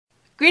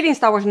Greetings,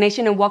 Star Wars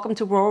Nation, and welcome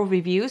to Royal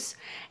Reviews.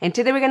 And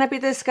today we're going to be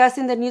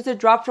discussing the news that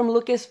dropped from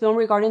Lucasfilm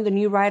regarding the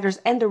new writers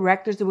and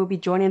directors that will be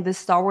joining this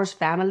Star Wars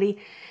family.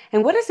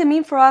 And what does it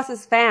mean for us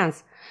as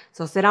fans?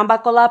 So sit down,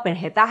 buckle up, and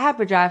hit that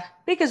hyperdrive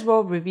because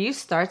Royal Reviews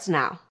starts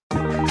now.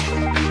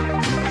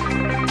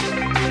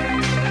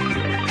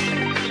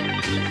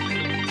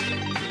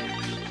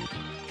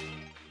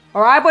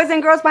 Alright, boys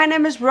and girls, my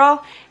name is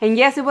Ro, and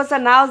yes, it was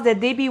announced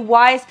that D.B.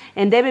 Weiss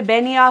and David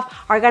Benioff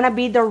are gonna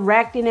be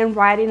directing and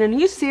writing a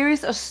new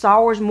series of Star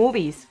Wars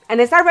movies.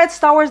 And as I read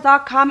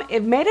StarWars.com,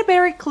 it made it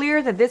very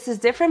clear that this is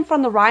different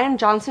from the Rian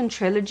Johnson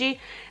trilogy,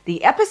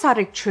 the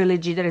episodic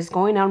trilogy that is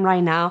going on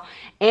right now,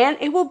 and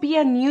it will be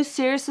a new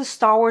series of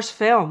Star Wars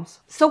films.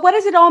 So what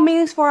does it all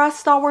mean for us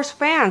Star Wars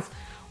fans?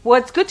 Well,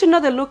 it's good to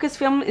know that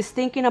Lucasfilm is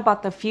thinking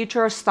about the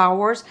future of Star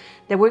Wars,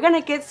 that we're going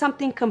to get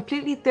something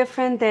completely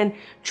different than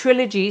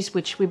trilogies,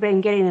 which we've been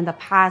getting in the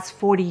past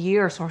 40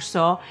 years or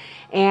so.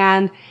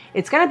 And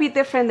it's going to be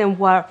different than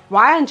what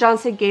Rian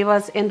Johnson gave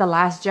us in The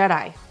Last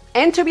Jedi.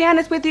 And to be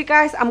honest with you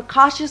guys, I'm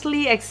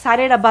cautiously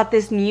excited about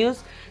this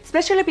news,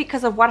 especially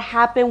because of what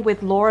happened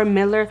with Laura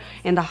Miller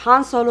in the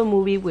Han Solo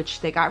movie,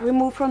 which they got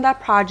removed from that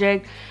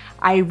project.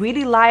 I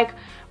really like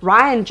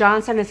Rian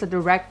Johnson as a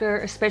director,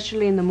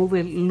 especially in the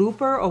movie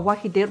Looper, or what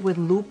he did with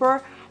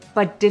Looper,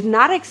 but did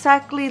not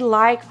exactly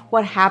like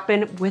what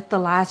happened with The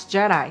Last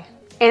Jedi.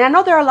 And I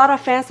know there are a lot of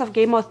fans of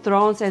Game of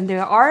Thrones, and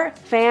there are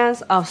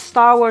fans of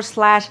Star Wars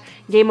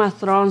 / Game of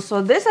Thrones,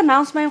 so this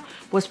announcement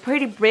was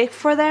pretty big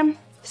for them.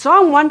 So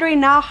I'm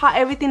wondering now how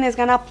everything is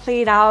gonna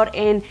play out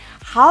and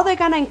how they're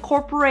gonna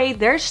incorporate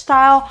their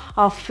style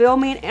of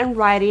filming and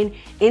writing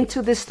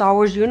into the Star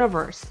Wars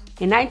universe.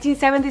 In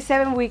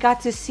 1977, we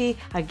got to see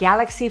a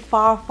galaxy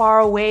far,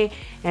 far away,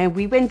 and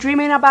we've been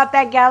dreaming about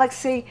that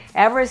galaxy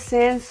ever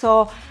since.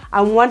 So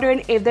I'm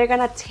wondering if they're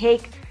gonna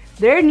take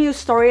their new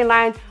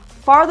storyline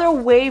farther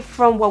away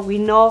from what we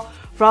know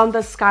from the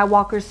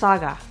Skywalker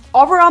saga.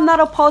 Overall, I'm not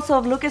opposed to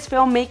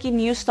Lucasfilm making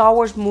new Star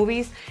Wars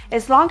movies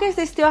as long as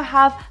they still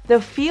have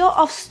the feel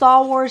of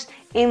Star Wars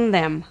in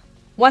them.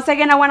 Once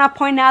again, I want to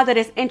point out that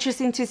it's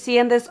interesting to see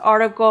in this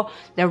article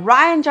that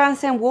Rian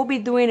Johnson will be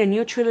doing a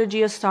new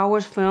trilogy of Star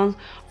Wars films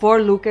for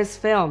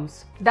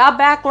Lucasfilms. That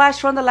backlash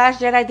from The Last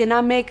Jedi did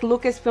not make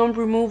Lucasfilm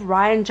remove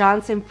Rian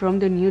Johnson from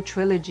the new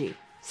trilogy.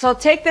 So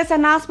take this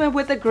announcement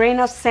with a grain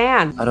of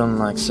sand. I don't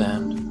like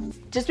sand.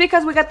 Just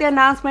because we got the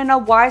announcement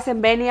of Weiss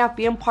and Benioff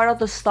being part of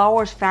the Star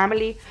Wars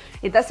family,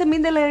 it doesn't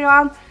mean that later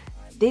on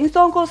things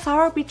don't go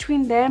sour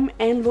between them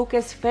and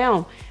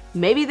Lucasfilm.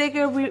 Maybe they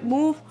get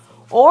removed,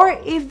 or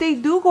if they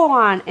do go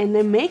on and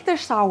they make their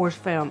Star Wars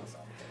films,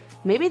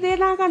 maybe they're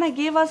not gonna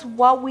give us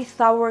what we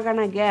thought we were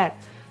gonna get.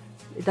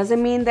 It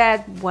doesn't mean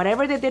that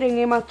whatever they did in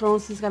Game of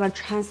Thrones is gonna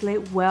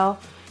translate well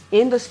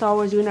in the Star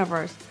Wars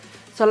universe.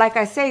 So like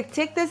I say,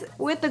 take this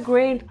with a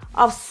grain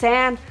of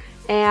sand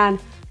and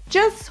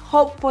just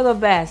hope for the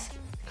best.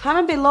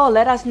 Comment below,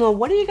 let us know,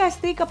 what do you guys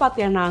think about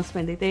the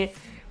announcement? Did they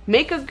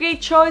make a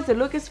great choice? Did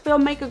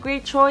Lucasfilm make a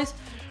great choice?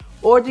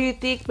 Or do you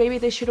think maybe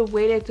they should have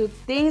waited till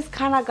things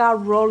kind of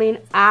got rolling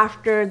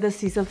after the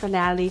season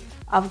finale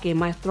of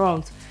Game of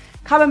Thrones?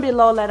 Comment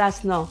below, let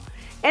us know.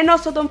 And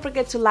also don't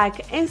forget to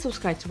like and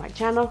subscribe to my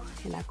channel.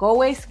 And like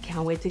always,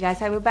 can't wait to guys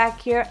have you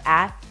back here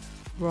at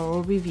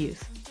Royal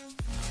Reviews.